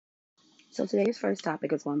So today's first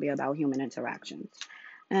topic is going to be about human interactions.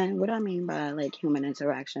 And what I mean by like human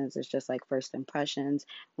interactions is just like first impressions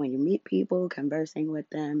when you meet people, conversing with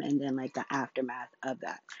them, and then like the aftermath of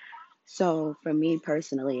that. So for me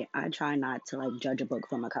personally, I try not to like judge a book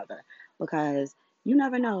from a cover because you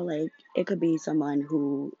never know. Like it could be someone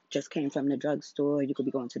who just came from the drugstore. You could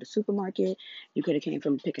be going to the supermarket. You could have came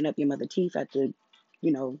from picking up your mother teeth at the,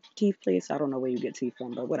 teeth place. I don't know where you get teeth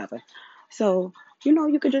from, but whatever. So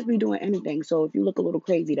you could just be doing anything. So if you look a little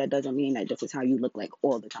crazy, that doesn't mean that this is how you look like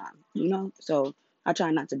all the time. So I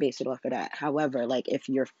try not to base it off of that. However, like if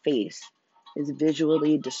your face is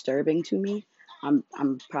visually disturbing to me, I'm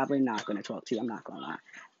probably not going to talk to you. I'm not going to lie.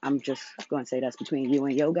 I'm just going to say that's between you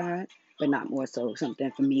and your God, but not more so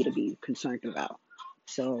something for me to be concerned about.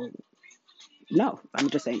 So no, I'm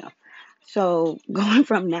just saying no. So going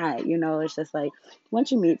from that, it's just like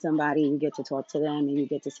once you meet somebody, you get to talk to them and you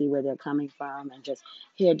get to see where they're coming from and just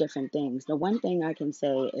hear different things. The one thing I can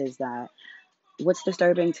say is that what's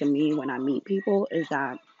disturbing to me when I meet people is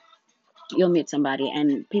that you'll meet somebody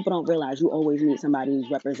and people don't realize you always meet somebody's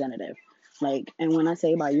representative. Like, and when I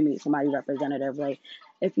say about you meet somebody representative, like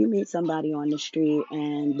if you meet somebody on the street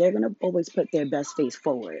and they're gonna always put their best face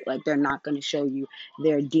forward, like they're not gonna show you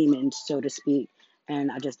their demons, so to speak. And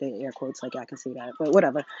I just did air quotes, like I can see that, but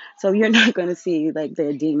whatever. So you're not gonna see like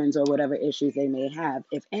their demons or whatever issues they may have,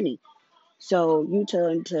 if any. So you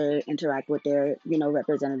turn to interact with their,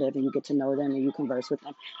 representative and you get to know them and you converse with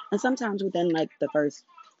them. And sometimes within like the first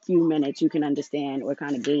few minutes, you can understand or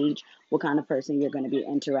kind of gauge what kind of person you're going to be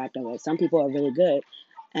interacting with. Some people are really good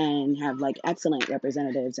and have like excellent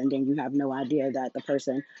representatives, and then you have no idea that the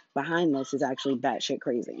person behind this is actually batshit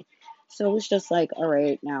crazy. So it's just like, all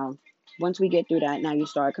right, now once we get through that, now you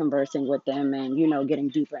start conversing with them and, getting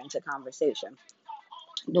deeper into conversation.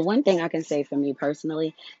 The one thing I can say for me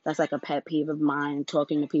personally, that's like a pet peeve of mine,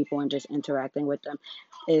 talking to people and just interacting with them,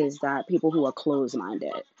 is that people who are closed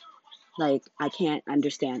minded. Like, I can't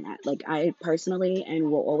understand that. Like, I personally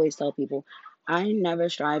and will always tell people, I never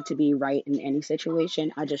strive to be right in any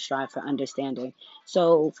situation. I just strive for understanding.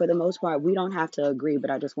 So, for the most part, we don't have to agree,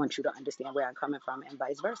 but I just want you to understand where I'm coming from and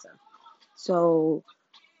vice versa. So,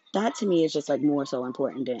 that to me is just like more so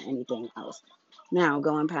important than anything else. Now,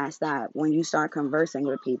 going past that, when you start conversing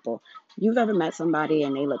with people, you've ever met somebody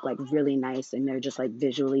and they look like really nice and they're just like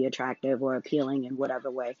visually attractive or appealing in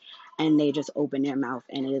whatever way, and they just open their mouth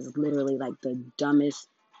and it is literally like the dumbest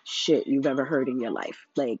shit you've ever heard in your life.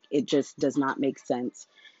 Like it just does not make sense.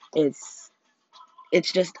 It's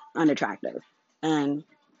it's just unattractive. And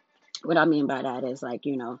what I mean by that is like,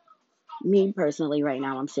 me personally right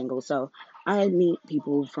now I'm single, so I meet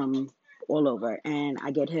people from all over and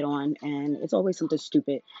I get hit on and it's always something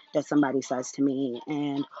stupid that somebody says to me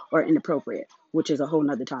and or inappropriate, which is a whole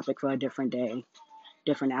nother topic for a different day,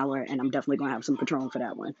 different hour, and I'm definitely gonna have some Patron for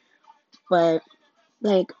that one. But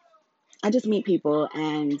like I just meet people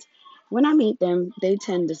and when I meet them, they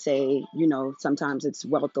tend to say, sometimes it's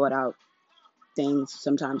well thought out things,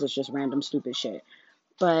 sometimes it's just random stupid shit.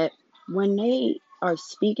 But when they are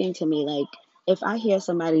speaking to me, like if I hear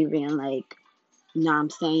somebody being like, know what I'm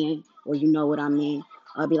saying, or you know what I mean,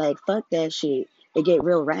 I'll be like, fuck that shit. It get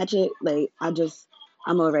real ratchet. Like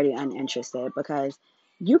I'm already uninterested because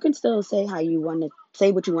you can still say how you want to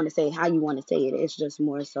say what you want to say, how you want to say it. It's just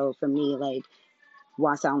more so for me, like,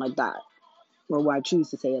 why sound like that? Or why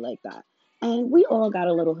choose to say it like that? And we all got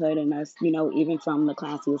a little hood in us, even from the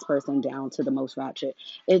classiest person down to the most ratchet.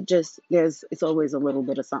 It's always a little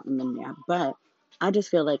bit of something in there. But I just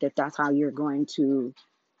feel like if that's how you're going to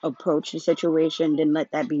approach the situation, then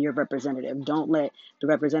let that be your representative. Don't let the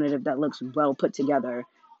representative that looks well put together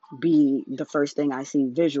be the first thing I see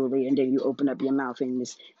visually, and then you open up your mouth and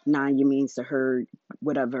it's nine you means to her,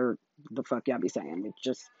 whatever the fuck y'all be saying.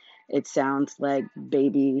 It sounds like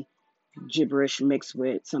baby gibberish mixed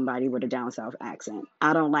with somebody with a down south accent.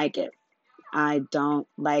 I don't like it. I don't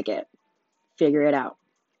like it. Figure it out.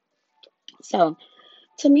 So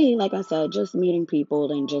to me, like I said, just meeting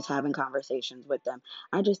people and just having conversations with them,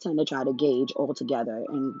 I just tend to try to gauge all together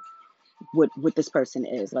and what this person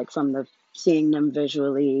is, like from the seeing them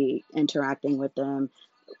visually, interacting with them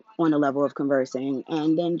on a level of conversing,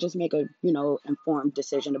 and then just make a informed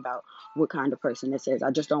decision about what kind of person this is.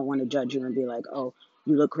 I just don't want to judge you and be like, oh,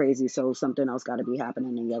 you look crazy, so something else got to be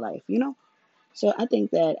happening in your life. So I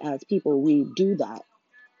think that as people we do that,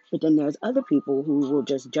 but then there's other people who will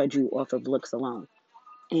just judge you off of looks alone,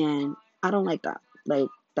 and I don't like that. Like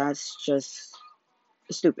that's just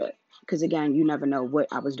stupid. Because again, you never know what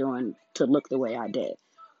I was doing to look the way I did.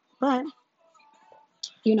 But,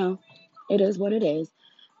 you know, it is what it is.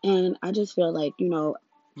 And I just feel like,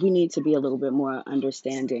 we need to be a little bit more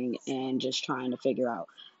understanding and just trying to figure out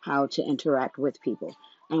how to interact with people.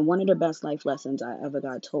 And one of the best life lessons I ever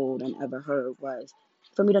got told and ever heard was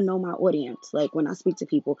for me to know my audience. Like when I speak to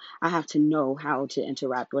people, I have to know how to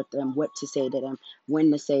interact with them, what to say to them,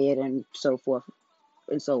 when to say it, and so forth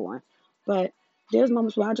and so on. But there's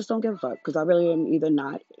moments where I just don't give a fuck because I really am either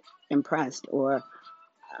not impressed or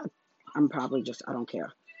I'm probably just, I don't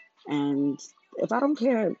care. And if I don't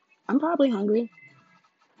care, I'm probably hungry,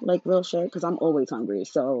 like real shit, because I'm always hungry.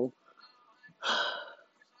 So,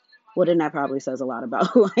 well, then that probably says a lot about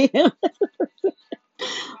who I am.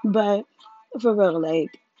 But for real,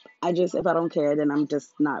 like, I just, if I don't care, then I'm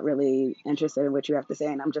just not really interested in what you have to say.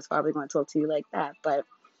 And I'm just probably going to talk to you like that. But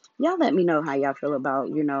y'all let me know how y'all feel about,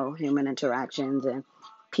 human interactions and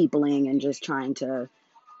peopling and just trying to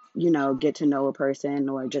get to know a person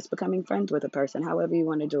or just becoming friends with a person, however you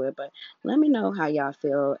want to do it. But let me know how y'all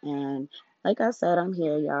feel. And like I said, I'm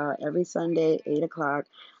here, y'all, every Sunday, 8 o'clock.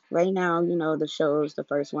 Right now, the shows, the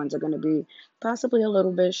first ones are going to be possibly a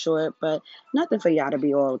little bit short, but nothing for y'all to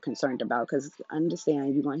be all concerned about because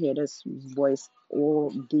understand you're going to hear this voice all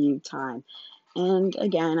the time. And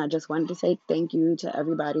again, I just wanted to say thank you to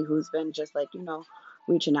everybody who's been just like,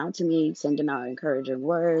 reaching out to me, sending out encouraging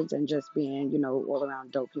words, and just being, all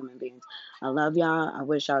around dope human beings. I love y'all. I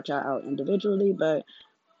wish y'all out individually, but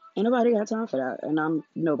ain't nobody got time for that. And I'm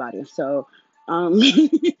nobody. So, um,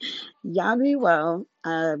 y'all be well.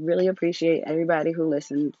 I really appreciate everybody who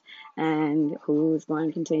listens and who's going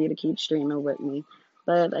to continue to keep streaming with me.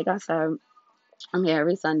 But like I said, I'm here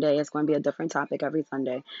every Sunday. It's going to be a different topic every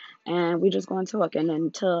Sunday. And we just going to talk. And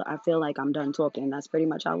until I feel like I'm done talking, that's pretty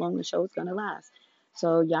much how long the show's going to last.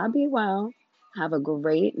 So, y'all be well. Have a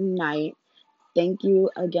great night. Thank you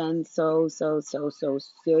again so, so, so, so,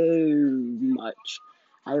 so much.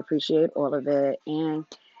 I appreciate all of it. And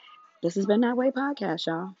this has been That Way Podcast,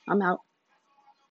 y'all. I'm out.